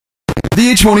The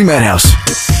Edge Morning Madhouse.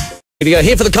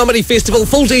 Here for the Comedy Festival.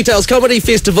 Full details,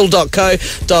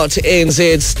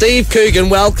 comedyfestival.co.nz. Steve Coogan,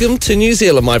 welcome to New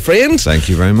Zealand, my friend. Thank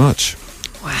you very much.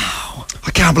 Wow.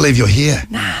 I can't believe you're here.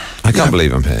 I can't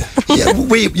believe I'm here.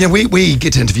 We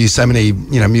get to interview so many,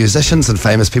 musicians and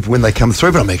famous people when they come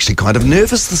through, but I'm actually kind of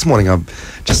nervous this morning. I'm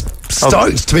just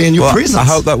stoked to be in your presence. I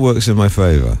hope that works in my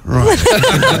favour. Right.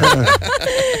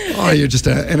 Oh, you're just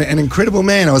an incredible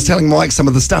man. I was telling Mike some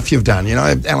of the stuff you've done,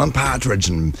 Alan Partridge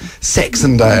and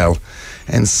Saxondale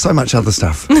and so much other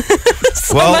stuff.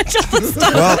 Much other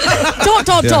stuff.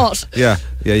 Dot.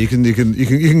 Yeah, you can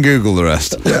Google the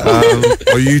rest.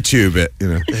 Or YouTube it,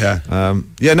 No,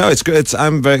 it's good.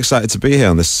 I'm very excited to be here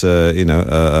on this, I've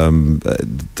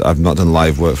not done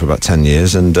live work for about 10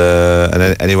 years, and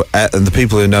anyway, and the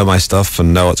people who know my stuff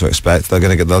and know what to expect, they'll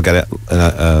get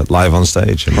it live on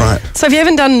stage. Right. So if you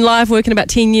haven't done live work in about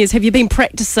 10 years, have you been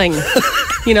practicing,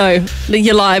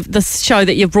 your live, this show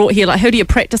that you've brought here? Like, who do you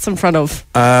practice in front of?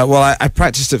 I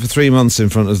practiced it for 3 months in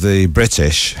front of the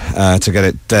British to get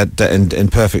it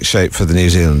in perfect shape for the New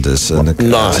Zealanders.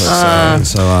 Nice.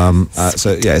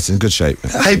 So it's in good shape.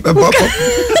 Hey,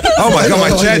 Oh my God, my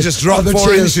chair just dropped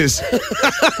 4 inches.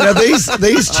 Now these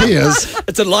chairs.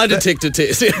 It's a lie detector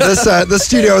test. This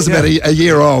studio is about a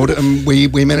year old, and we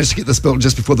managed to get this built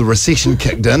just before the recession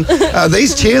kicked in.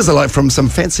 These chairs are like from some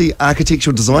fancy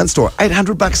architectural design store,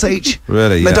 $800 each.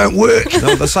 Really? They don't work.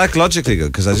 No, they're psychologically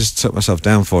good because I just took myself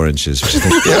down 4 inches. Which in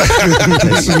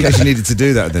case you needed to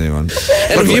do that with anyone.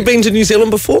 And have you been to New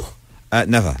Zealand before?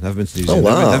 Never been to New Zealand.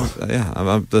 Oh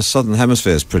wow! The Southern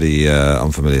Hemisphere is pretty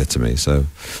unfamiliar to me. So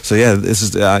yeah, this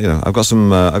is I've got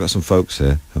some folks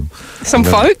here. Some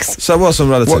folks? Some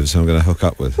relatives who I'm going to hook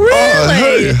up with.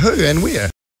 Really? Who and where?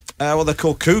 Well, they're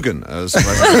called Coogan. There's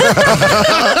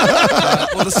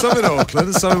some in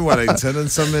Auckland, some in Wellington,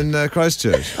 and some in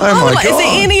Christchurch. Oh my God! Is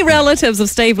there any relatives of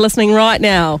Steve listening right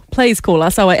now? Please call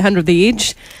us 0800 The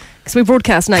Edge. Because we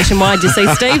broadcast nationwide, you see,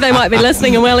 Steve. They might be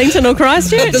listening in Wellington or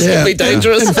Christchurch. This would be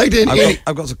dangerous. In fact,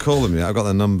 I've got to call them. I've got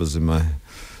their numbers in my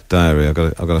diary. I've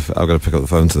got to pick up the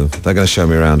phone to them. They're going to show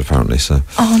me around, apparently. So.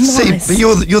 Oh, nice. See, but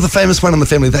you're the famous one in the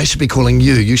family. They should be calling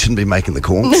you. You shouldn't be making the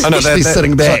calls. Oh, no, you should be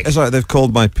sitting back. It's all right. They've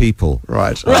called my people.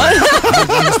 Right. I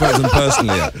haven't spoken to them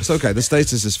personally yet. It's okay. The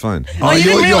status is fine. Oh, you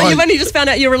didn't really? You've only just found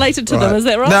out you're related to them. Is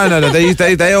that right? No.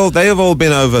 They have all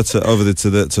been over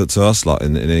to us lot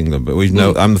in England, but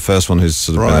I'm the first one who's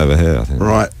sort of been over here, I think.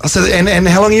 Right. So and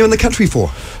how long are you in the country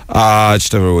for?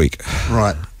 Just over a week.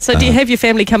 Right. So do you have your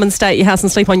family come and stay at your house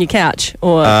and sleep on your couch,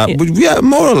 or? Yeah,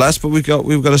 more or less. But we've got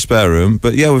a spare room.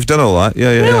 But yeah, we've done all that. Yeah.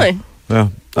 Really? Yeah.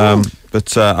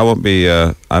 But I won't be.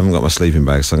 I haven't got my sleeping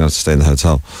bag, so I'm going to have to stay in the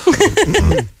hotel.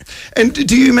 And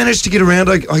do you manage to get around?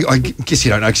 I guess you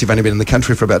don't know because you've only been in the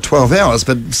country for about 12 hours,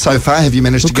 but so far have you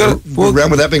managed to get around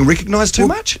without being recognised too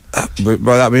much?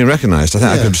 Without being recognised, I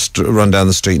think I could just run down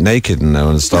the street naked and no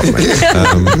one would stop me.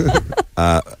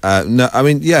 No, I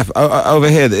mean, over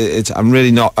here, I'm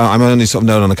really not. I'm only sort of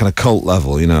known on a kind of cult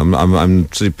level.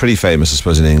 I'm sort of pretty famous, I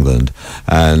suppose, in England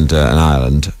and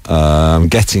Ireland. I'm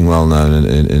getting well known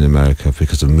in America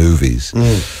because of movies.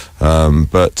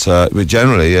 But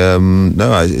generally,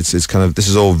 no. It's kind of, this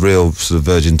is all real sort of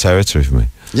virgin territory for me.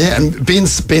 Yeah, and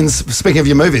Ben's speaking of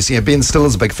your movies, Ben still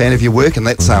is a big fan of your work, and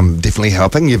that's definitely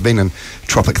helping. You've been in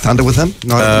Tropic Thunder with him,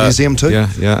 Night at the Museum too.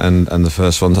 Yeah, and the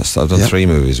first one, I've done 3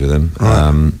 movies with him.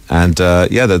 Right.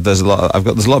 There's a lot.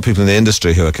 There's a lot of people in the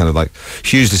industry who are kind of like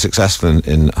hugely successful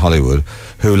in Hollywood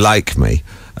who like me.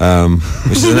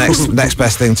 Which is the next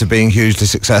best thing to being hugely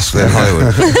successful in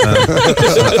Hollywood.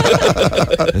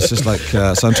 It's just like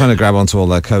so I'm trying to grab onto all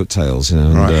their coattails,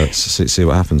 and see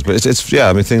what happens. But it's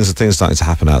things are starting to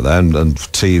happen out there, and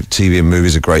TV and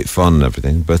movies are great fun and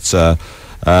everything. But it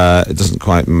doesn't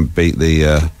quite beat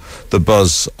the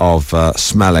buzz of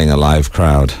smelling a live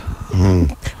crowd.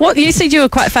 What, you said you were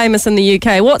quite famous in the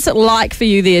UK. What's it like for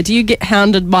you there? Do you get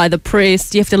hounded by the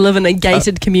press? Do you have to live in a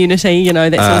gated community?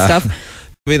 That sort of stuff.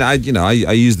 I mean, I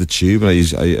use the tube, and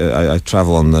I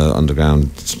travel on the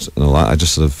underground and all that. I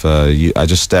just sort of I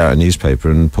just stare at a newspaper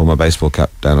and pull my baseball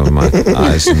cap down over my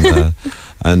eyes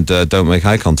and don't make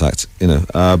eye contact.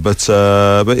 But it's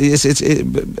I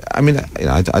mean,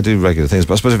 I do regular things,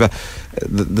 but I suppose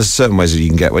there's certain ways that you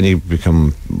can get when you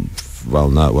become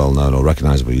well known or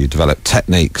recognisable. You develop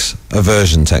techniques,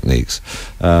 aversion techniques.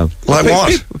 Like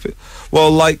what?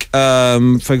 Well,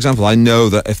 for example, I know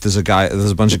that if there's a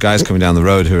bunch of guys coming down the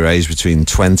road who are aged between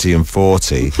 20 and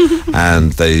 40,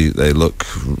 and they look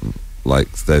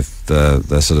like they're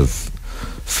sort of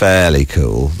fairly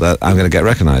cool, that I'm going to get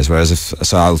recognised. Whereas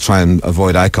so I'll try and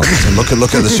avoid eye contact and look at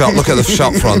the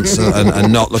shop fronts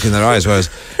and not look in their eyes. Whereas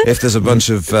if there's a bunch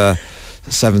of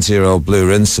 70-year-old blue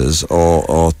rinsers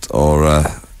or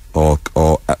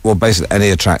well, basically any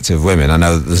attractive women, I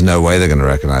know that there's no way they're going to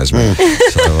recognise me.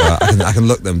 So I can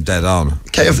look them dead on.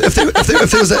 Okay, if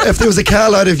there was a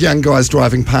carload of young guys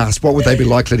driving past, what would they be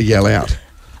likely to yell out?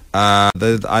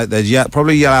 They'd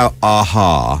probably yell out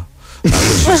 "aha," which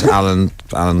is Alan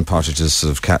Partridge's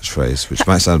sort of catchphrase, which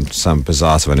might sound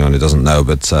bizarre to anyone who doesn't know,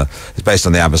 but it's based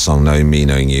on the ABBA song "Knowing Me,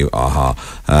 Knowing You." Aha.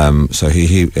 So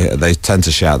they tend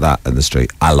to shout that in the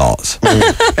street a lot.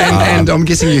 And I'm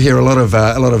guessing you hear a lot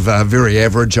of very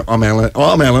average I'm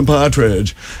Alan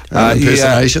Partridge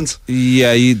impersonations.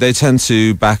 They tend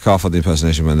to back off on the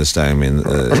impersonation when they're staring me in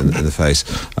the face.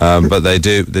 But they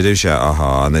do shout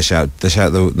 "aha," and they shout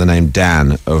the name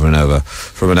Dan over and over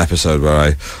from an episode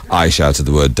where I shouted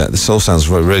the word Dan. This all sounds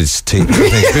really steep.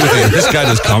 This guy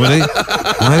does comedy.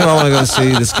 Why do I want to go and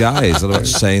see this guy? He's all about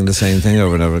saying the same thing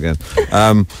over and over again.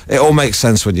 It all makes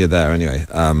sense when you're there anyway.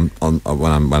 When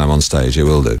I'm on stage, it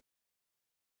will do.